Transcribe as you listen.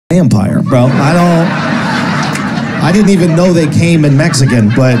Vampire, bro. I didn't even know they came in Mexican,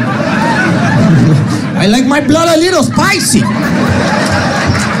 but I like my blood a little spicy.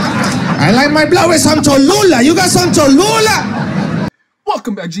 I like my blood with some Cholula. You got some Cholula?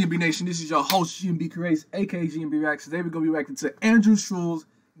 Welcome back, Gmb Nation. This is your host, Gmb Reacts, aka Gmb Reacts. Today we're going to be reacting to Andrew Schulz.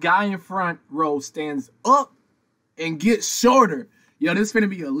 Guy in front row stands up and gets shorter. Yo, this is finna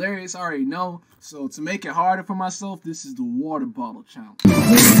be hilarious. I already know. So to make it harder for myself, this is the water bottle challenge.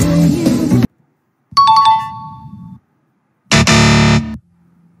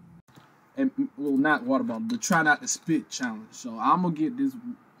 And, well, not water bottle, but try not to spit challenge. So I'm going to get this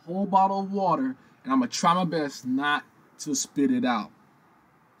whole bottle of water, and I'm going to try my best not to spit it out.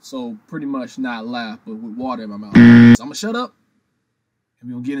 So pretty much not laugh, but with water in my mouth. So I'm going to shut up,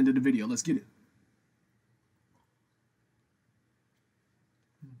 and we're going to get into the video. Let's get it.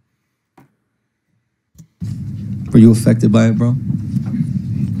 Were you affected by it, bro?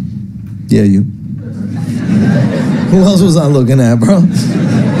 Yeah, you. Who else was I looking at, bro?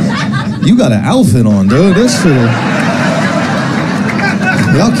 You got an outfit on, dude. This shit.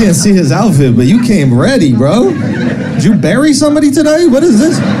 Y'all can't see his outfit, but you came ready, bro. Did you bury somebody today? What is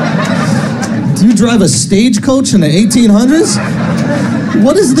this? Do you drive a stagecoach in the 1800s?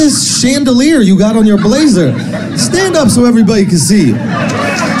 What is this chandelier you got on your blazer? Stand up so everybody can see you.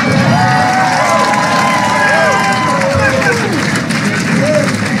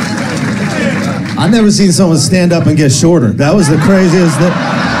 I've never seen someone stand up and get shorter. That was the craziest thing.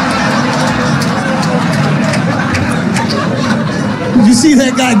 Did you see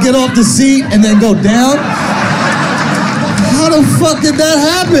that guy get off the seat and then go down? How the fuck did that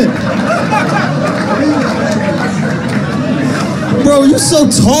happen? Bro, are you so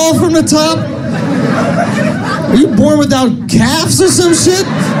tall from the top? Are you born without calves or some shit?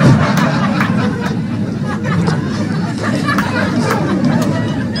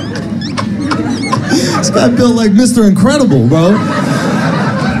 This guy built like Mr. Incredible, bro.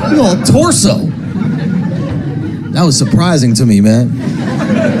 You all torso. That was surprising to me, man.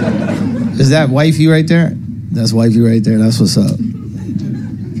 Is that wifey right there? That's wifey right there. That's what's up.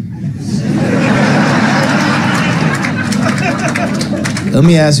 Let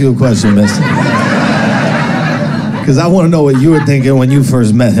me ask you a question, mister. Because I want to know what you were thinking when you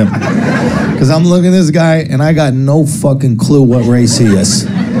first met him. Because I'm looking at this guy, and I got no fucking clue what race he is.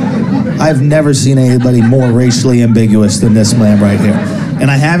 I've never seen anybody more racially ambiguous than this man right here. And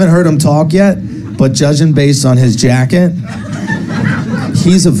I haven't heard him talk yet, but judging based on his jacket,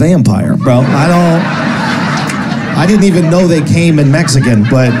 he's a vampire, bro. I didn't even know they came in Mexican,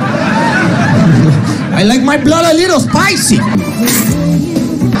 but I like my blood a little spicy.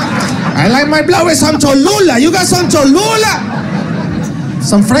 I like my blood with some Cholula. You got some Cholula?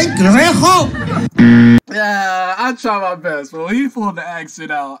 Some Frank Rejo? Yeah, I try my best, but when he pulled the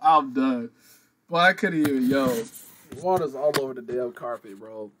accent out, I'm done. But I couldn't even, yo. Water's all over the damn carpet,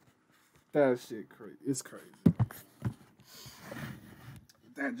 bro. That shit crazy. It's crazy.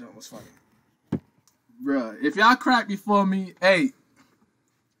 That joke was funny. Bruh, if y'all crack before me, hey,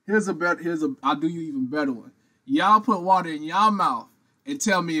 I'll do you even better one. Y'all put water in y'all mouth and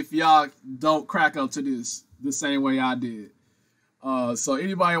tell me if y'all don't crack up to this the same way I did. So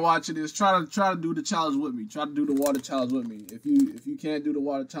anybody watching this, try to do the challenge with me. Try to do the water challenge with me. If you can't do the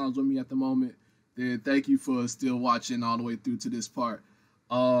water challenge with me at the moment, then thank you for still watching all the way through to this part.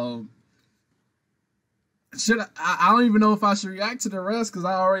 I don't even know if I should react to the rest because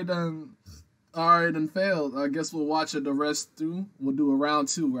I already done failed. I guess we'll watch the rest through. We'll do a round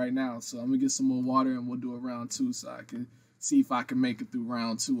 2 right now. So I'm gonna get some more water and we'll do a round 2 so I can see if I can make it through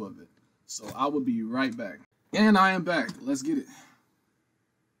round 2 of it. So I will be right back. And I am back. Let's get it.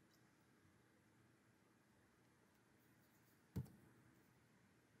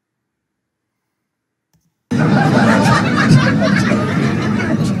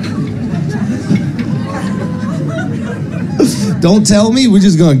 Don't tell me, we're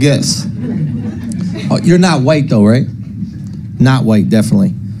just gonna guess. Oh, you're not white though, right? Not white,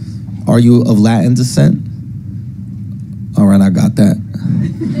 definitely. Are you of Latin descent? All right, I got that.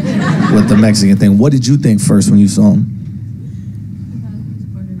 With the Mexican thing. What did you think first when you saw him?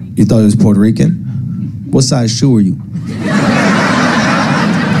 You thought he was Puerto Rican? What size shoe are you?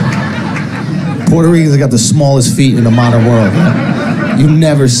 Puerto Ricans got the smallest feet in the modern world. Right? You've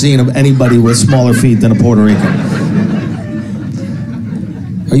never seen anybody with smaller feet than a Puerto Rican.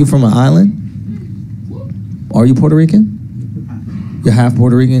 Are you from an island? Are you Puerto Rican? You're half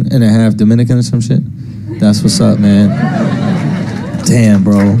Puerto Rican and a half Dominican or some shit? That's what's up, man. Damn,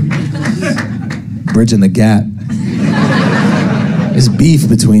 bro. Bridging the gap. There's beef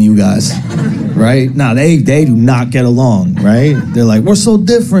between you guys. right? Now, they do not get along, right? They're like, we're so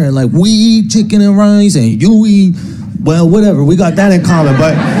different. Like, we eat chicken and rice, and you eat, well, whatever. We got that in common,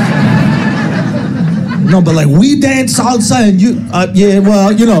 but... No, but like, we dance salsa, and you... yeah,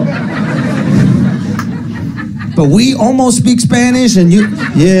 well, you know... But we almost speak Spanish, and you...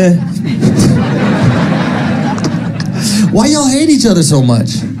 Yeah. Why y'all hate each other so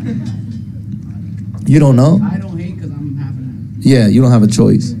much? You don't know? I don't hate because I'm having Yeah, you don't have a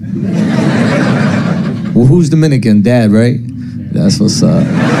choice. Well, who's Dominican? Dad, right? That's what's up.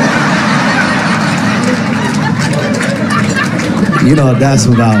 You know what that's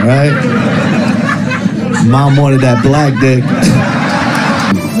about, right? Mom wanted that black dick.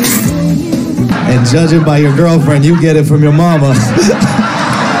 And judging by your girlfriend, you get it from your mama.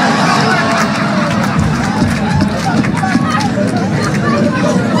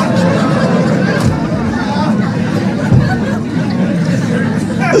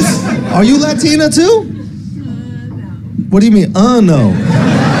 Are you Latina too? No. What do you mean, no?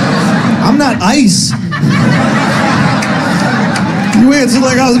 I'm not ICE. You answered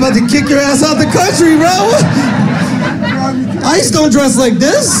like I was about to kick your ass out the country, bro. ICE don't dress like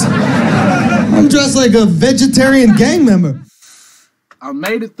this. I'm dressed like a vegetarian gang member. I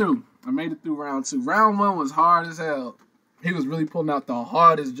made it through. Round 2. Round 1 was hard as hell. He was really pulling out the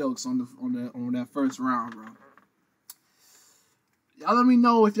hardest jokes on that first round, bro. Y'all let me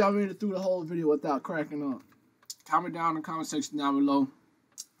know if y'all made it through the whole video without cracking up. Comment down in the comment section down below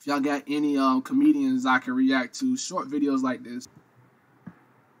if y'all got any comedians I can react to. Short videos like this.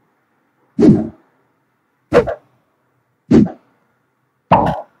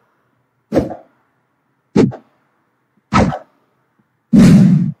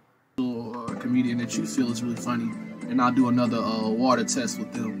 Or a comedian that you feel is really funny, and I'll do another water test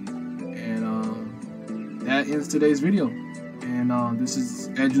with them. And that ends today's video. And this is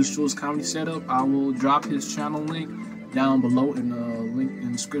Andrew Schulz Comedy Setup. I will drop his channel link down below in the link in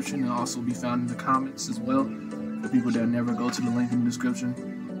the description, and also be found in the comments as well for people that never go to the link in the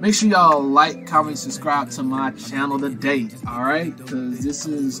description. Make sure y'all like, comment, subscribe to my channel today, alright? Because this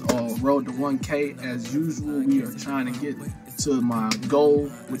is road to 1K. As usual, we are trying to get to my goal,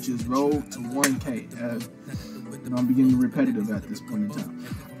 which is road to 1K. And I'm beginning repetitive at this point in time.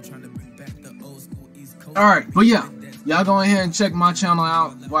 Alright, but yeah. Y'all go ahead and check my channel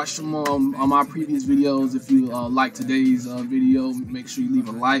out. Watch some more on my previous videos. If you like today's video, make sure you leave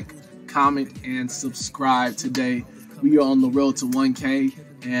a like, comment, and subscribe today. We are on the road to 1K.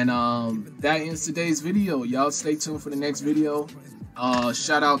 And that ends today's video. Y'all stay tuned for the next video.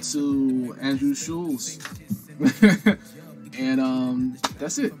 Shout out to Andrew Schulz. And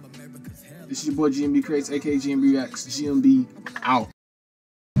that's it. This is your boy Gmb Creates, aka Gmb Reacts. Gmb out.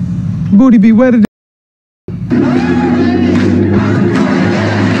 Booty be wetted.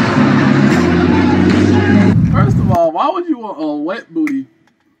 First of all, why would you want a wet booty?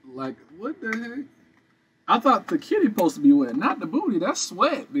 Like, what the heck? I thought the kitty supposed to be wet, not the booty. That's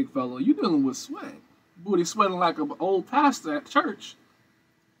sweat, big fella. You dealing with sweat. Booty sweating like an old pastor at church.